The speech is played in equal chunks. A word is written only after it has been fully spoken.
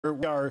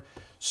We are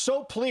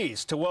so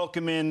pleased to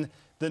welcome in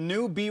the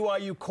new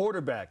BYU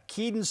quarterback,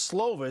 Kedon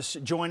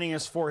Slovis, joining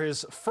us for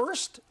his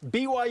first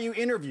BYU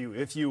interview,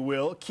 if you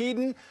will.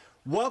 Kedon,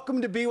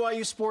 welcome to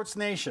BYU Sports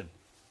Nation.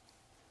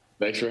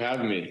 Thanks for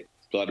having me.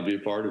 Glad to be a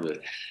part of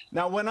it.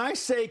 Now, when I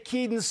say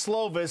Kedon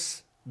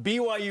Slovis,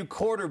 BYU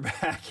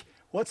quarterback,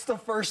 what's the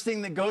first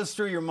thing that goes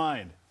through your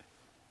mind?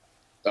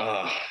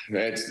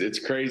 It's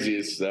crazy.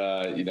 It's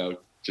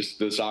just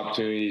this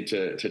opportunity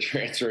to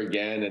transfer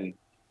again, and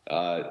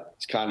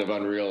it's kind of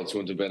unreal. It's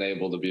wouldn't have been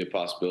able to be a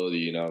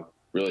possibility,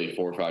 really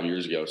 4 or 5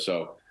 years ago.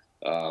 So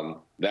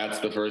that's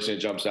the first thing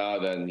that jumps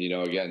out. Then,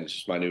 again, it's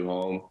just my new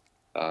home.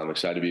 I'm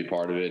excited to be a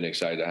part of it and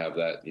excited to have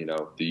that,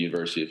 the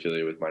university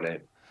affiliated with my name.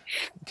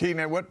 Kedon,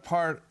 at what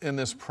part in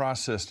this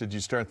process did you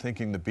start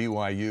thinking the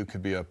BYU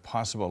could be a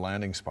possible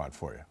landing spot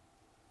for you?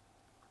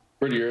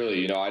 Pretty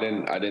early. I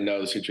didn't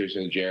know the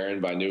situation with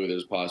Jaren, but I knew there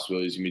was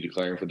possibilities of me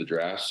declaring for the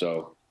draft.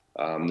 So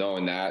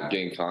knowing that,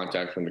 getting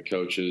contact from the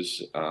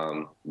coaches,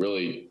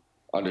 really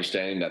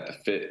understanding that the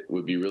fit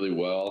would be really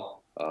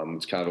well.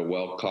 It's kind of a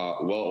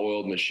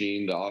well-oiled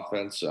machine, the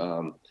offense,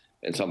 and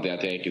something I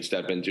think I could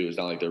step into. It's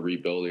not like they're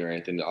rebuilding or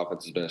anything. The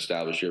offense has been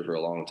established here for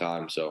a long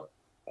time. So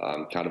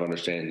kind of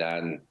understanding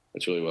that, and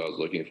that's really what I was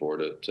looking for,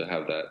 to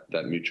have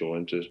that mutual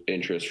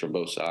interest from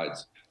both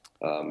sides.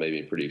 Made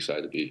me pretty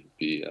excited to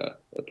be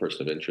a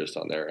person of interest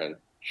on their end.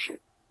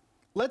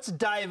 Let's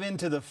dive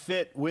into the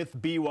fit with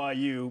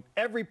BYU.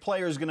 Every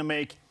player is going to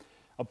make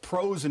a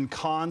pros and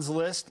cons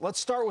list. Let's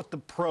start with the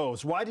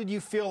pros. Why did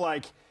you feel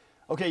like,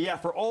 okay, yeah,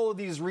 for all of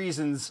these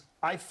reasons,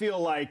 I feel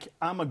like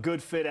I'm a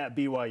good fit at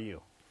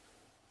BYU?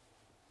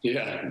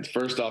 Yeah,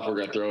 first off, we're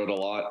going to throw it a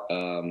lot.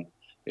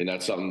 And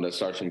that's something that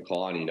starts from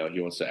Kalani. He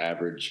wants to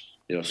average,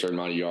 a certain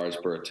amount of yards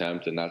per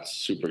attempt, and that's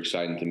super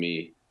exciting to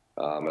me.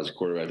 As a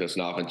quarterback, that's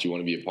an offense you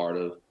want to be a part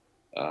of.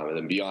 And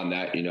then beyond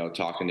that,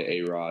 talking to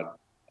A-Rod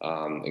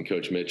and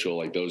Coach Mitchell,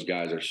 like, those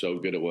guys are so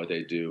good at what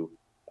they do.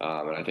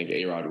 And I think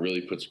A-Rod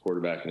really puts the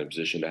quarterback in a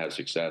position to have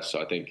success.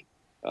 So I think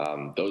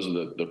those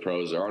are the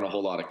pros. There aren't a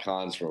whole lot of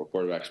cons from a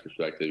quarterback's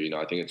perspective.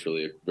 I think it's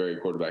really a very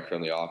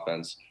quarterback-friendly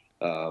offense.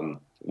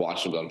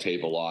 Watched them on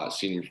tape a lot,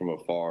 seen them from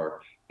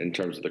afar in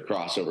terms of the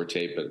crossover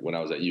tape when I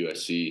was at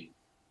USC.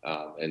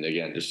 And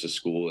again, just a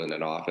school and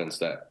an offense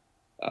that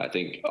I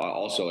think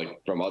also, like,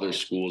 from other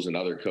schools and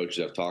other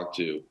coaches I've talked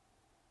to,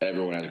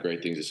 everyone has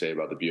great things to say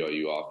about the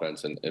BYU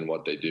offense and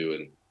what they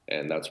do,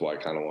 and that's why I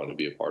kind of wanted to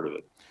be a part of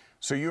it.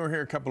 So you were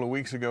here a couple of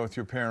weeks ago with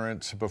your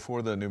parents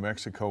before the New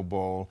Mexico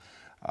Bowl.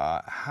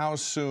 How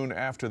soon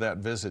after that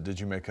visit did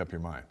you make up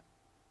your mind?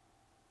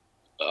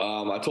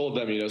 I told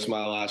them, it's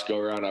my last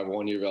go-around. I have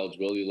 1 year of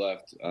eligibility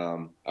left.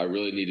 I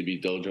really need to be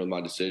diligent with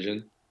my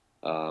decision.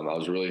 I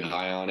was really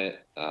high on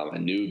it. I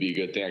knew it would be a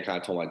good thing. I kind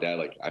of told my dad,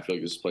 like, I feel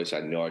like this is a place I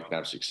know I can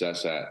have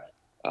success at.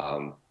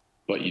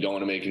 But you don't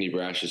want to make any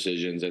brash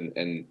decisions.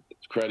 And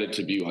credit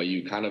to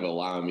BYU kind of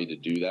allowing me to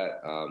do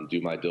that,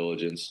 do my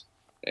diligence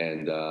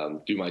and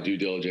do my due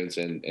diligence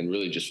and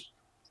really just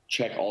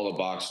check all the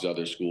boxes of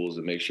other schools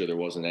and make sure there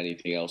wasn't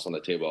anything else on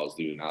the table I was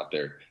doing out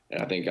there.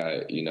 And I think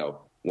I,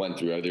 went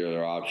through every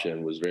other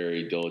option, was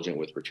very diligent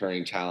with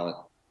returning talent,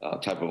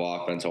 type of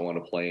offense I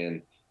want to play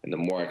in. And the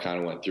more I kind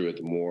of went through it,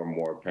 the more and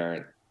more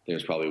apparent. I think it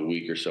was probably a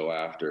week or so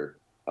after,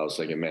 I was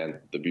thinking, man,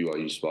 the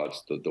BYU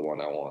spot's the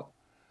one I want.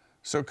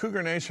 So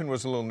Cougar Nation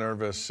was a little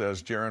nervous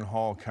as Jaren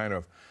Hall kind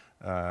of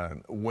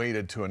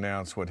waited to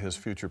announce what his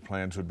future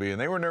plans would be. And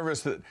they were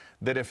nervous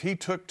that if he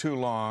took too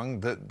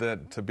long, that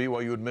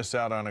BYU would miss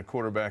out on a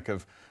quarterback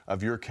of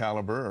your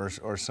caliber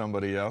or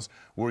somebody else.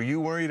 Were you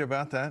worried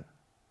about that?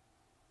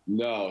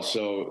 No.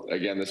 So,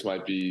 again, this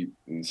might be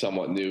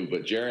somewhat new,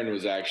 but Jaren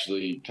was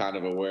actually kind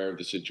of aware of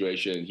the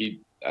situation.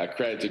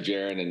 Credit to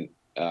Jaren, and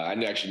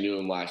I actually knew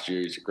him last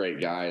year. He's a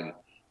great guy,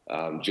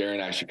 and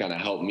Jaren actually kind of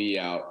helped me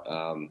out.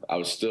 I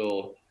was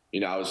still,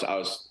 I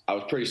was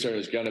pretty certain it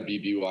was going to be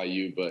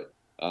BYU, but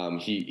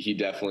he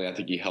definitely, I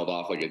think he held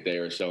off like a day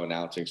or so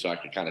announcing, so I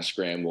could kind of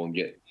scramble and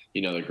get,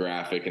 the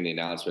graphic and the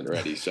announcement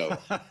ready. So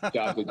shout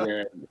out to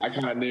Jaren. I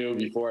kind of knew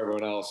before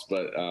everyone else,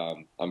 but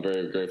I'm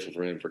very grateful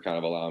for him for kind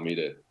of allowing me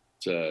to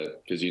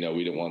because, we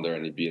didn't want there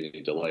to be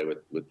any delay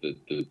with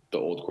the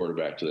old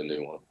quarterback to the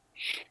new one.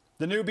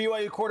 The new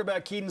BYU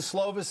quarterback, Kedon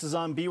Slovis, is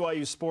on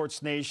BYU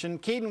Sports Nation.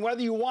 Kedon,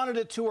 whether you wanted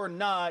it to or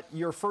not,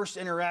 your first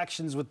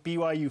interactions with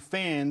BYU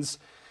fans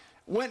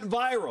went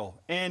viral.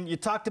 And you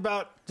talked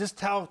about just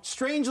how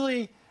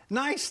strangely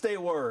nice they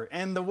were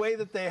and the way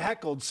that they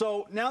heckled.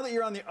 So now that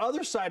you're on the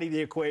other side of the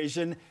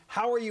equation,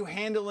 how are you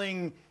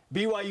handling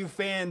BYU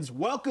fans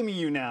welcoming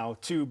you now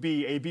to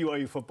be a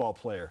BYU football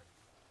player?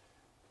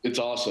 It's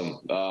awesome.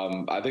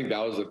 I think that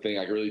was the thing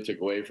I really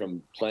took away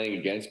from playing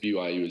against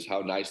BYU is how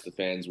nice the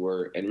fans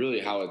were, and really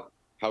how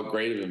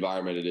great of an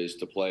environment it is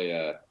to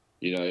play,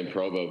 in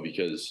Provo,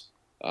 because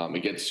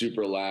it gets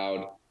super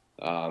loud.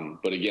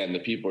 But again, the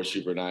people are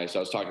super nice. I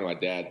was talking to my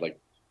dad, like,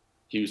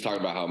 he was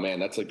talking about how, man,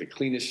 that's like the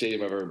cleanest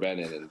stadium I've ever been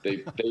in, and they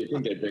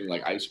think they bring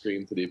like ice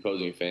cream to the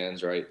opposing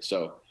fans, right?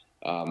 So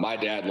my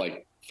dad,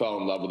 like, fell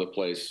in love with the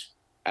place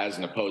as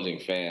an opposing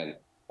fan.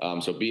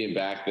 So being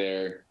back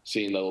there,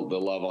 seeing the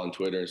love on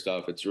Twitter and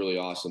stuff, it's really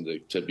awesome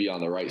to be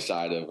on the right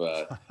side of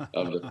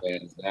the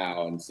fans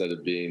now instead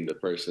of being the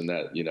person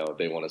that,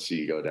 they want to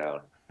see go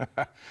down.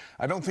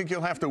 I don't think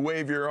you'll have to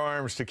wave your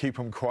arms to keep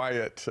them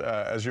quiet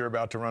as you're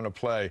about to run a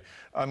play,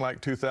 unlike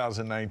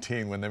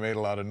 2019 when they made a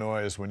lot of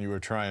noise when you were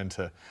trying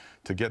to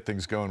get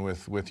things going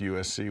with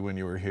USC when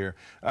you were here.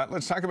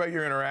 Let's talk about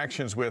your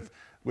interactions with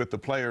the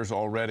players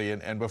already.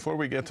 And before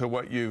we get to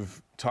what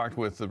you've talked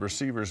with the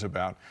receivers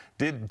about,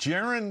 did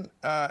Jaron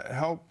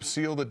help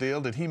seal the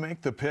deal? Did he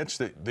make the pitch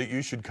that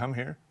you should come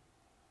here?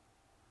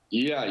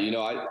 Yeah,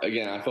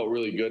 I felt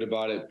really good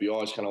about it. But you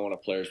always kind of want a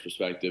player's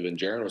perspective, and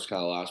Jaron was kind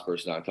of the last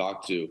person I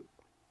talked to.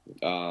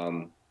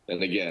 And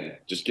again,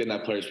 just getting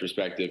that player's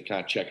perspective,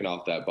 kind of checking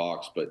off that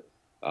box. But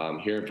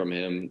hearing from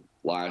him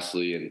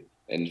lastly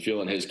and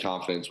feeling his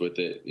confidence with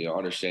it,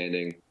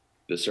 understanding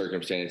the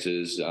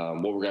circumstances,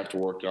 what we're going to have to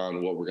work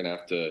on,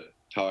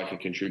 how I can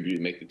contribute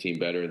and make the team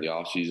better in the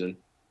offseason.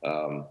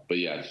 But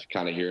yeah, just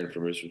kind of hearing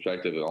from his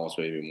perspective, it almost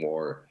made me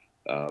more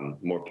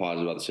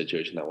positive about the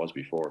situation than I was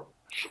before.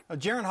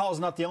 Jaren Hall is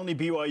not the only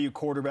BYU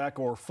quarterback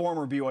or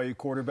former BYU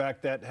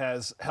quarterback that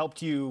has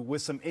helped you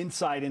with some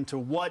insight into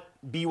what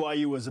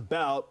BYU is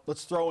about.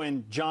 Let's throw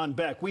in John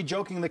Beck. We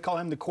jokingly call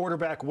him the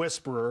quarterback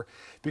whisperer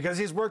because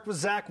he's worked with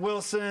Zach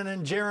Wilson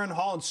and Jaren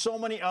Hall and so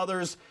many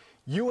others.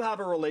 You have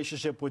a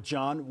relationship with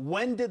John.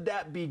 When did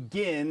that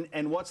begin,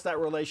 and what's that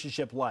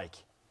relationship like?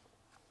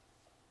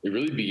 It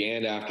really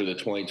began after the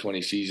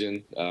 2020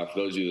 season. For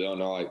those of you that don't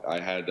know,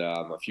 I had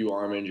a few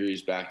arm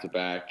injuries back to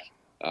back.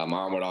 My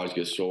arm would always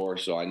get sore,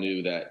 so I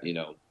knew that,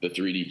 the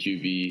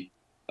 3D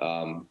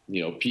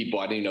QB, people,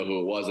 I didn't know who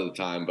it was at the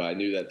time, but I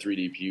knew that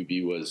 3D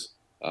QB was,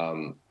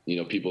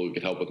 people who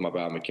could help with my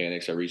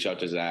biomechanics. I reached out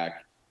to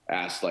Zach,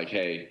 asked,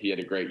 hey, he had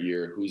a great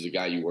year. Who's the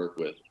guy you work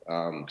with?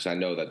 Because I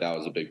know that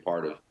was a big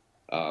part of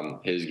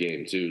his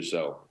game, too.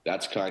 So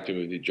that's connected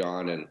with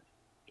John, and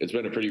it's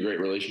been a pretty great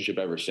relationship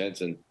ever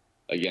since. And,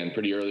 again,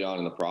 pretty early on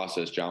in the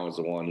process, John was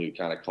the one who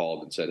kind of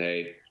called and said,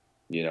 hey,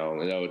 I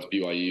know it's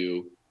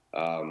BYU.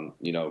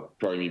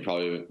 Program you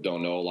probably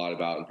don't know a lot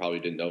about and probably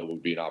didn't know it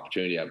would be an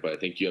opportunity yet, but I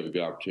think you have a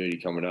good opportunity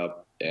coming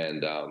up.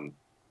 And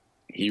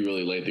he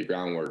really laid the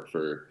groundwork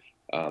for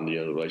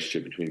the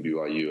relationship between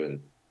BYU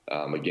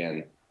and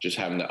again, just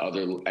having the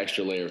other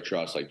extra layer of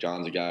trust. Like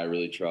John's a guy I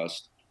really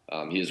trust.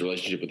 He has a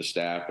relationship with the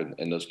staff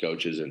and those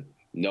coaches, and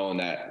knowing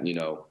that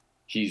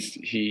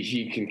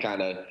he can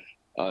kind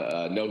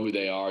of know who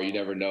they are. You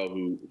never know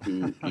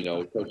who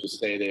coaches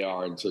say they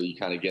are until you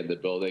kind of get in the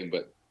building,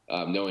 but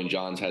knowing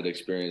John's had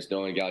experience,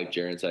 knowing a guy like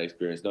Jaren's had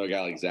experience, knowing a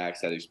guy like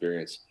Zach's had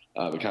experience,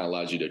 it kind of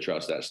allows you to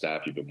trust that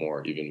staff even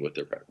more, even with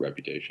their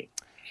reputation.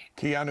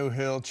 Keanu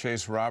Hill,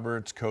 Chase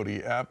Roberts,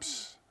 Cody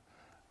Epps,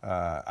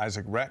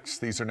 Isaac Rex,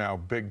 these are now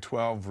Big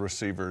 12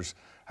 receivers.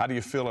 How do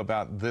you feel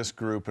about this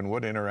group, and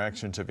what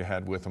interactions have you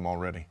had with them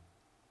already?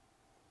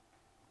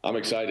 I'm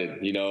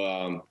excited.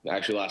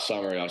 Actually last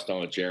summer I was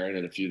talking with Jaren,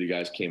 and a few of the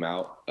guys came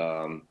out.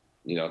 I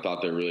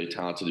thought they're really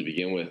talented to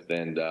begin with.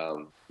 And,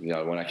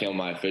 when I came on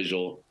my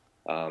official,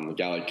 a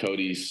guy like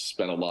Cody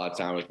spent a lot of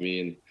time with me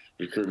and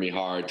recruited me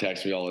hard,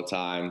 texted me all the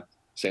time.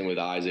 Same with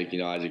Isaac.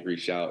 Isaac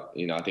reached out,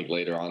 I think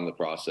later on in the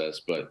process.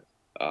 But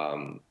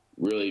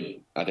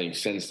really, I think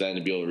since then,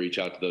 to be able to reach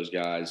out to those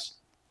guys,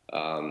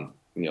 let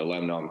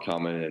them know I'm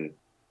coming,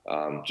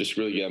 and just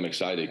really get them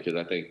excited, because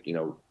I think,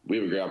 we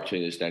have a great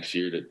opportunity this next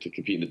year to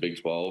compete in the Big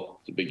 12.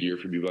 It's a big year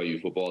for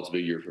BYU football. It's a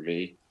big year for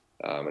me.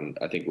 And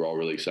I think we're all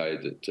really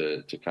excited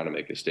to kind of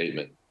make a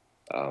statement.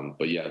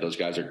 But yeah, those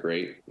guys are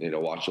great.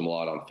 Watched them a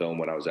lot on film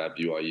when I was at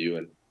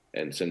BYU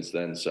and since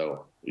then.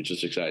 So we're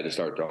just excited to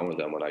start throwing with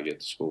them when I get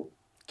to school.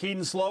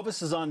 Kedon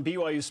Slovis is on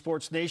BYU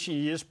Sports Nation.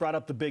 You just brought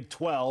up the Big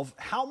 12.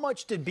 How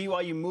much did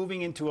BYU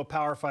moving into a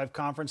Power 5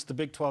 conference, the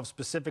Big 12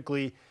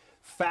 specifically,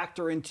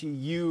 factor into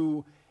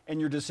you and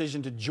your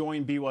decision to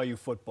join BYU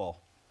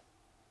football?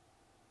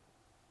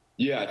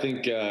 Yeah, I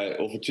think,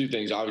 for two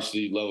things.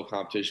 Obviously, level of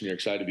competition, you're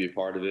excited to be a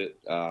part of it.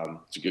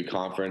 It's a good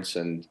conference,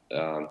 and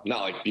not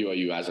like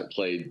BYU hasn't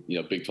played,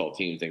 Big 12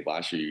 teams. I think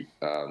last year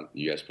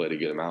you guys played a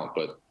good amount,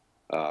 but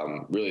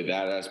really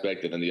that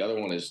aspect. And then the other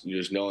one is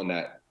just knowing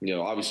that,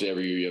 obviously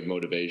every year you have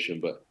motivation,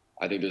 but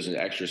I think there's an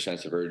extra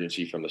sense of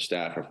urgency from the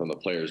staff and from the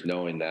players,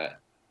 knowing that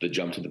the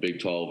jump to the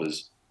Big 12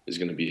 is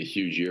going to be a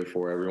huge year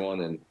for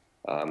everyone, and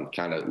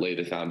kind of lay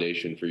the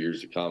foundation for years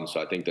to come. So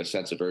I think the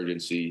sense of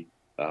urgency,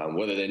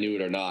 whether they knew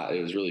it or not,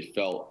 it was really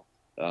felt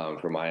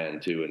from my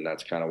end too, and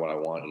that's kind of what I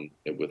want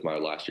with my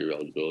last year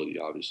eligibility,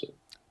 obviously.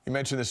 You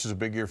mentioned this is a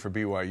big year for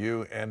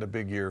BYU and a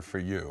big year for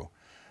you.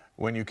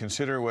 When you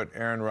consider what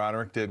Aaron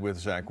Roderick did with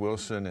Zach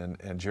Wilson and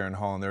Jaren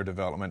Hall in their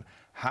development,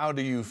 how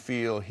do you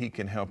feel he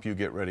can help you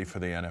get ready for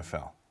the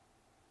NFL?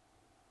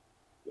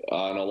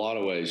 In a lot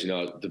of ways,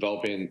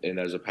 developing and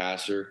as a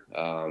passer,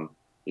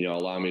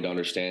 allowing me to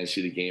understand,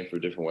 see the game for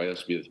a different way.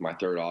 This will be my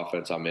third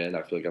offense I'm in.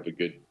 I feel like I have a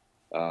good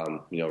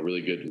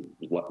really good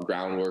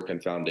groundwork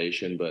and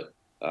foundation, but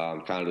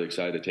I'm kind of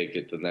excited to take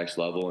it to the next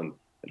level. And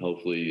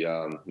hopefully,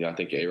 I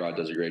think A-Rod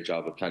does a great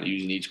job of kind of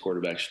using each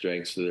quarterback's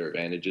strengths to their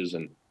advantages,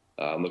 and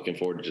I'm looking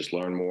forward to just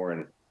learn more,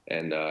 and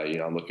you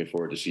know, I'm looking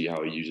forward to see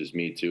how he uses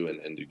me too,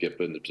 and to get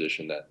put in the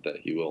position that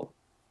he will.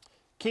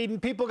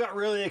 Kedon, people got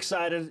really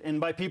excited, and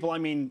by people I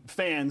mean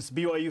fans,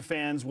 BYU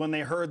fans, when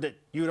they heard that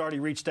you had already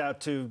reached out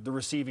to the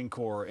receiving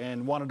corps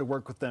and wanted to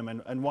work with them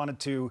and wanted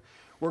to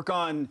work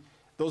on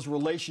those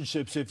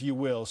relationships, if you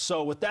will.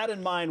 So with that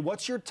in mind,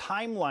 what's your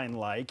timeline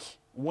like?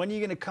 When are you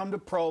going to come to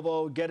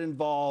Provo, get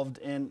involved,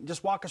 and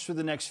just walk us through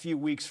the next few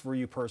weeks for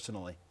you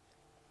personally?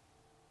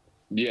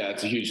 Yeah,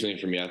 it's a huge thing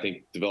for me. I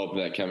think developing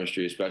that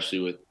chemistry, especially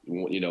with,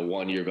 you know,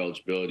 1 year of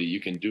eligibility, you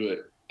can do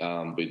it,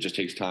 but it just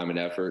takes time and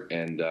effort.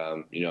 And,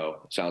 you know,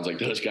 it sounds like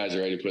those guys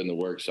are ready to put in the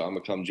work. So I'm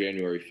going to come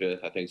January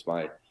 5th. I think it's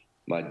my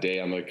day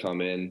I'm going to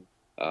come in,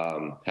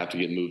 have to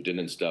get moved in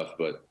and stuff.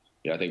 But,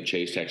 you know, I think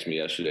Chase texted me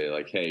yesterday,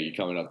 like, hey, you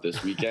coming up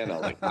this weekend?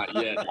 I'm like, not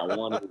yet. I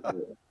want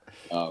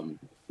to.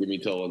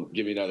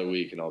 Give me another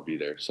week and I'll be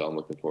there. So I'm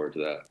looking forward to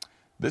that.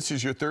 This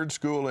is your third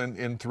school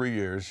in 3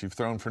 years. You've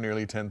thrown for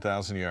nearly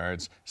 10,000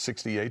 yards,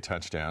 68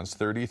 touchdowns,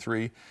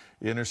 33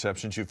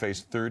 interceptions. You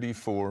faced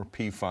 34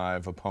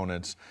 P5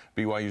 opponents.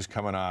 BYU's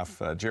coming off.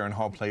 Jaron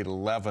Hall played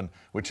 11,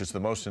 which is the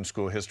most in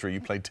school history.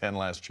 You played 10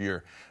 last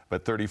year,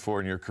 but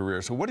 34 in your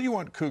career. So what do you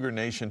want Cougar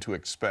Nation to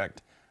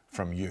expect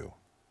from you?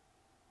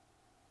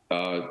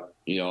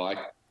 You know,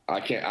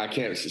 I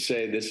can't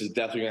say this is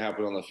definitely going to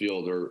happen on the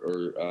field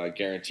or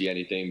guarantee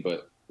anything,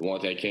 but the one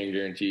thing I can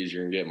guarantee is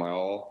you're going to get my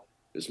all.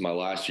 This is my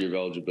last year of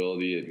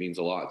eligibility. It means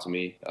a lot to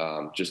me.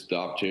 Just the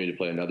opportunity to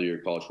play another year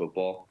of college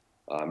football.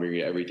 You're going to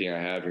get everything I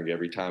have. You're going to get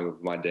every time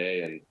of my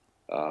day.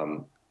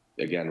 And,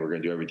 again, we're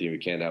going to do everything we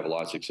can to have a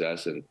lot of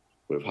success. And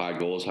we have high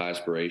goals, high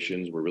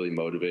aspirations. We're really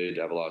motivated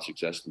to have a lot of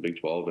success in the Big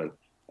 12, and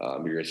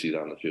you're going to see that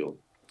on the field.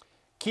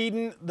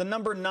 Kedon, the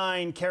number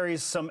 9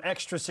 carries some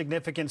extra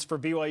significance for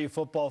BYU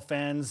football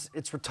fans.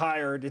 It's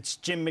retired. It's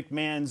Jim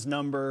McMahon's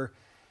number.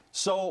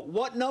 So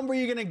what number are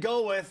you going to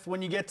go with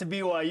when you get to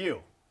BYU?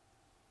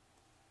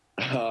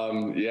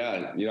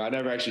 Yeah, you know, I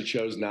never actually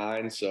chose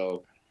 9,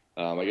 so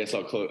I guess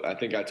I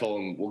think I told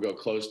him we'll go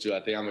close to. I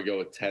think I'm gonna go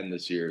with 10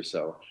 this year,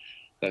 so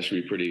that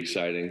should be pretty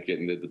exciting,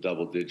 getting to the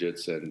double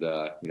digits. And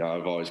you know,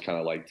 I've always kind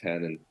of liked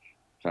 10 and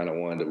kind of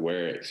wanted to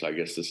wear it, so I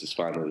guess this is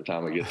finally the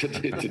time I get to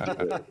do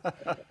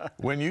it.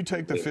 When you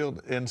take the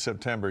field in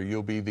September,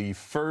 you'll be the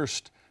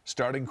first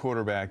starting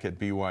quarterback at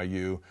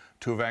BYU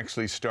to have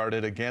actually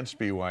started against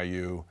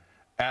BYU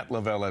at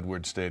Lavelle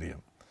Edwards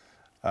Stadium.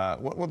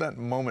 What will that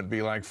moment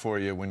be like for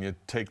you when you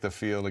take the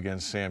field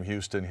against Sam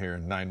Houston here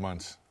in 9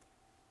 months?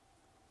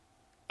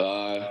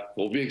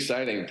 Will be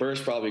exciting.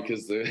 First, probably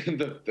because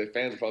the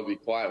fans will probably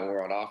be quiet when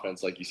we're on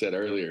offense, like you said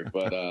earlier.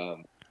 But,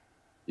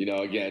 you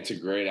know, again, it's a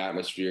great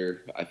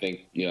atmosphere. I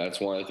think, you know,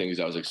 that's one of the things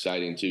that was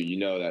exciting, too. You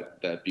know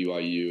that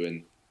BYU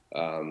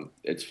and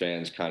its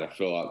fans kind of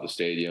fill out the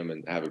stadium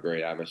and have a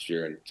great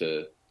atmosphere. And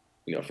to,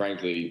 you know,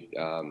 frankly,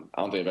 I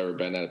don't think I've ever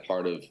been a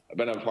part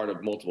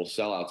of multiple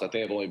sellouts. I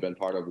think I've only been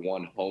part of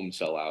one home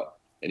sellout.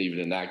 And even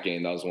in that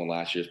game, that was one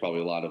last year, there's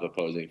probably a lot of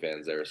opposing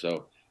fans there.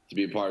 So to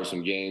be a part of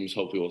some games,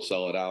 hopefully we'll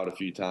sell it out a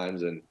few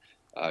times. And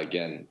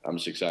again, I'm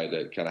just excited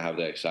to kind of have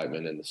that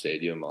excitement in the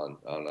stadium on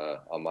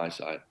my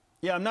side.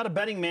 Yeah, I'm not a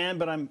betting man,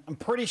 but I'm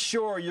pretty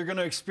sure you're going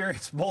to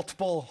experience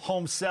multiple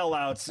home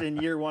sellouts in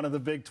year 1 of the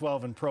Big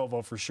 12 in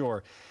Provo for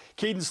sure.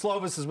 Kedon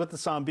Slovis is with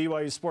us on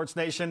BYU Sports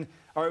Nation.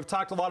 All right, we've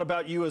talked a lot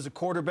about you as a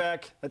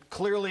quarterback. That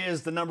clearly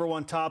is the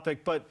 #1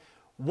 topic. But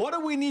what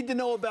do we need to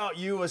know about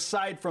you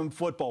aside from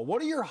football?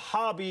 What are your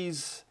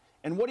hobbies,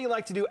 and what do you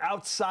like to do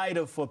outside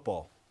of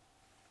football?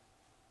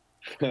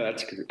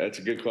 That's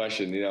a good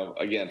question. You know,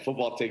 again,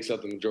 football takes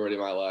up the majority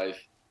of my life.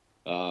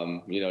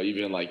 You know,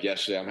 even like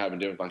yesterday, I'm having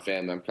dinner with my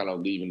family. I'm kind of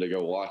leaving to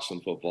go watch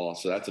some football,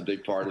 so that's a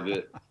big part of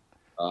it.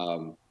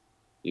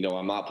 You know,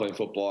 I'm not playing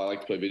football. I like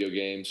to play video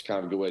games, kind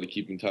of a good way to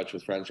keep in touch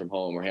with friends from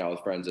home or hang out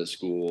with friends at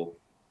school.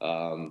 But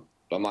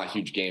I'm not a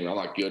huge gamer. I'm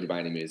not good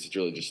by any means. It's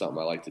really just something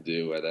I like to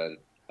do. And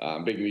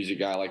then big music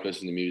guy. I like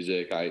listening to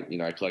music.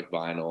 I collect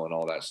vinyl and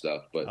all that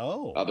stuff. But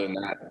other than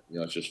that, you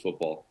know, it's just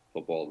football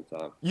all the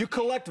time. You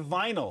collect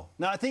vinyl.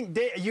 Now, I think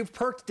you've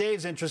perked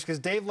Dave's interest because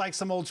Dave likes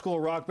some old school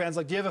rock bands.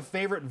 Like, do you have a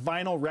favorite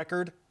vinyl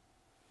record?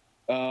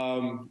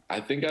 I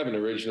think I have an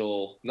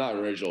original, not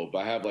original, but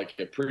I have like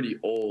a pretty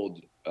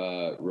old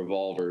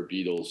Revolver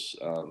Beatles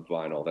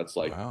vinyl. That's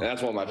like,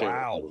 that's one of my favorite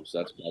albums.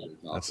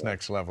 That's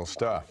next level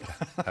stuff.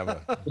 Have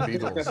a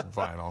Beatles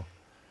vinyl.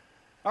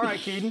 All right,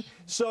 Kedon.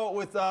 So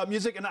with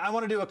music, and I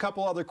want to do a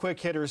couple other quick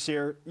hitters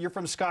here. You're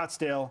from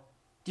Scottsdale.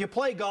 Do you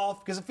play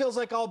golf? Because it feels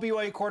like all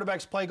BYU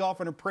quarterbacks play golf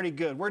and are pretty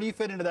good. Where do you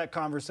fit into that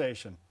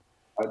conversation?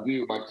 I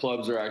do. My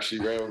clubs are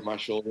actually right over my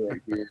shoulder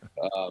right here.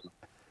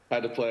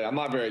 Had to play. I'm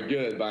not very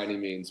good by any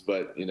means,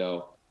 but you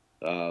know,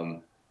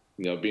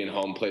 being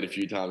home, played a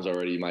few times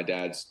already. My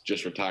dad's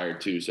just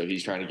retired too, so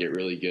he's trying to get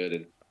really good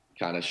and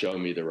kind of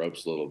showing me the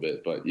ropes a little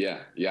bit. But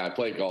yeah, I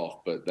play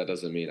golf, but that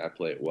doesn't mean I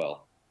play it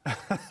well.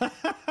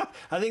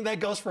 I think that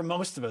goes for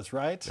most of us,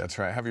 right? That's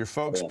right. Have your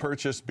folks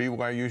purchased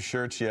BYU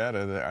shirts yet?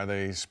 Are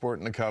they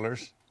sporting the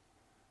colors?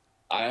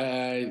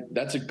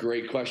 That's a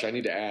great question. I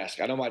need to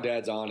ask. I know my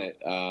dad's on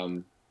it.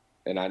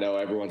 And I know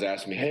everyone's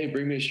asking me, hey,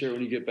 bring me a shirt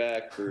when you get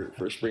back for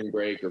spring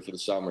break or for the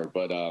summer.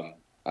 But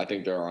I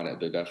think they're on it.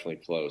 They're definitely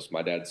close.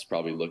 My dad's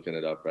probably looking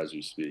it up as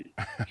we speak.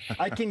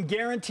 I can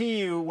guarantee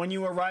you when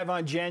you arrive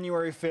on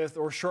January 5th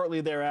or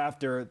shortly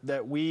thereafter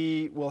that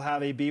we will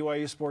have a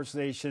BYU Sports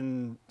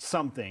Nation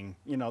something.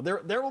 You know,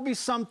 there will be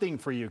something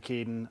for you,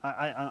 Kedon.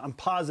 I'm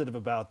positive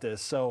about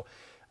this. So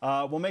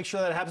we'll make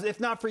sure that happens.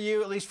 If not for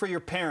you, at least for your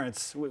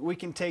parents. We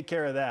can take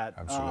care of that.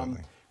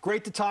 Absolutely.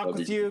 Great to talk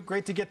with you.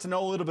 Great to get to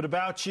know a little bit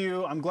about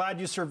you. I'm glad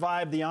you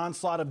survived the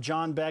onslaught of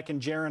John Beck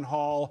and Jaron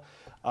Hall.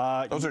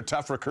 Those are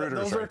tough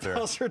recruiters right there.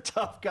 Those are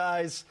tough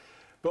guys.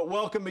 But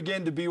welcome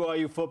again to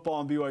BYU football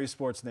and BYU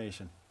Sports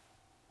Nation.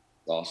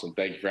 Awesome.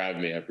 Thank you for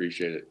having me. I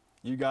appreciate it.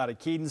 You got it.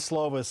 Kedon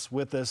Slovis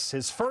with us.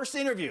 His first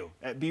interview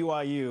at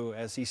BYU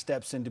as he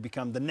steps in to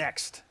become the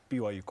next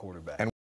BYU quarterback.